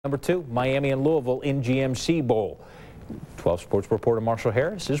Number 2, Miami and Louisville in GMC Bowl. 12 Sports reporter Marshall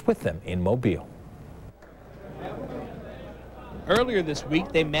Harris is with them in Mobile. Earlier this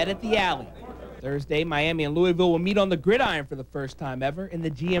week, they met at the Alley. Thursday, Miami and Louisville will meet on the gridiron for the first time ever in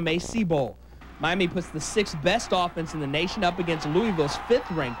the GMAC Bowl. Miami puts the 6th best offense in the nation up against Louisville's 5th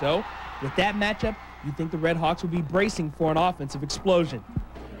ranked, though. With that matchup, you'd think the Redhawks would be bracing for an offensive explosion.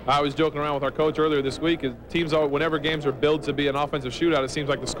 I was joking around with our coach earlier this week. Teams are, whenever games are billed to be an offensive shootout, it seems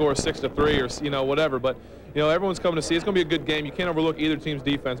like the score is 6-3 or whatever. But everyone's coming to see. It's going to be a good game. You can't overlook either team's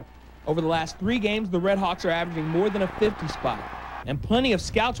defense. Over the last 3 games, the Redhawks are averaging more than a 50 spot, and plenty of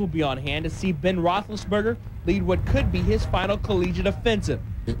scouts will be on hand to see Ben Roethlisberger lead what could be his final collegiate offensive.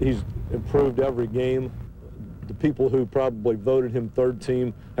 He's improved every game. The people who probably voted him 3rd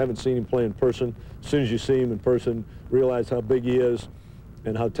team haven't seen him play in person. As soon as you see him in person, realize how big he is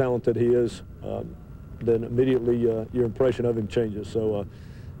and how talented he is, then immediately your impression of him changes. So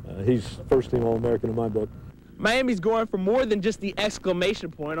he's 1st team All-American in my book. Miami's going for more than just the exclamation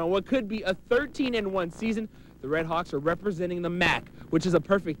point on what could be a 13-1 season. The Redhawks are representing the MAC, which is a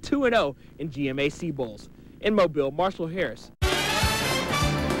perfect 2-0 in GMAC Bowls. In Mobile, Marshall Harris.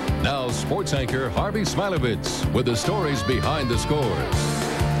 Now, sports anchor Harvey Smilovitz with the stories behind the scores.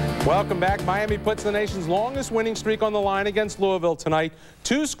 Welcome back. Miami puts the nation's longest winning streak on the line against Louisville tonight.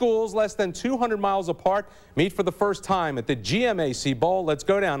 2 schools less than 200 miles apart meet for the first time at the GMAC Bowl. Let's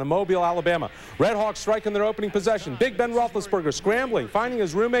go down to Mobile, Alabama. Redhawks striking their opening possession. Big Ben Roethlisberger scrambling, finding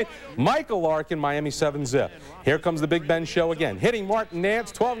his roommate Michael Larkin, Miami 7-zip. Here comes the Big Ben show again. Hitting Martin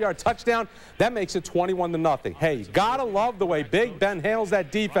Nance, 12-yard touchdown. That makes it 21-0. Hey, you gotta love the way Big Ben handles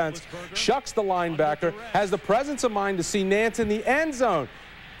that defense, shucks the linebacker, has the presence of mind to see Nance in the end zone.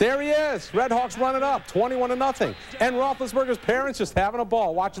 There he is. Redhawks running up, 21-0. And Roethlisberger's parents just having a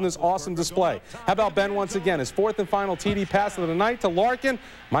ball watching this awesome display. How about Ben once again? His 4th and final TD pass of the night to Larkin.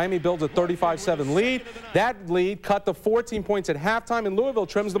 Miami builds a 35-7 lead. That lead cut to 14 points at halftime, and Louisville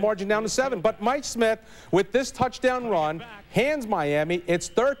trims the margin down to 7. But Mike Smith, with this touchdown run, hands Miami its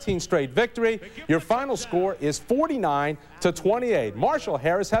 13th straight victory. Your final score is 49-28. Marshall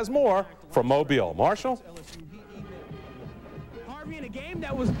Harris has more from Mobile. Marshall? In a game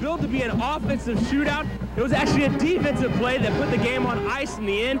that was built to be an offensive shootout, it was actually a defensive play that put the game on ice in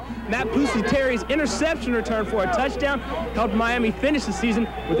the end. Matt Pusey-Terry's interception return for a touchdown helped Miami finish the season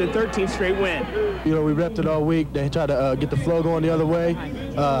with a 13th straight win. We repped it all week. They tried to get the flow going the other way,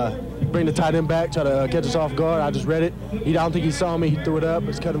 bring the tight end back, try to catch us off guard. I just read it. I don't think he saw me. He threw it up.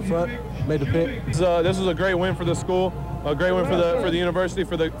 It's cut in front, made the pick. This was a great win for the school, a great win for the university,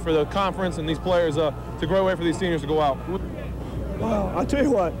 for the conference, and these players. It's a great way for these seniors to go out. Wow, I tell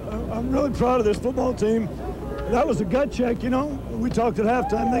you what, I'm really proud of this football team. That was a gut check, We talked at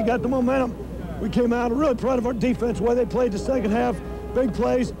halftime. They got the momentum. We came out really proud of our defense, the way they played the second half. Big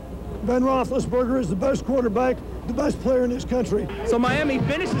plays. Ben Roethlisberger is the best quarterback, the best player in this country. So Miami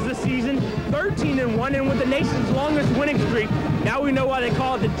finishes the season 13-1 and with the nation's longest winning streak. Now we know why they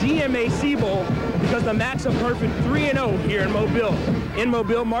call it the GMAC Bowl, because the MAC's a perfect 3-0 here in Mobile. In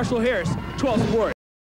Mobile, Marshall Harris, 12 Sports.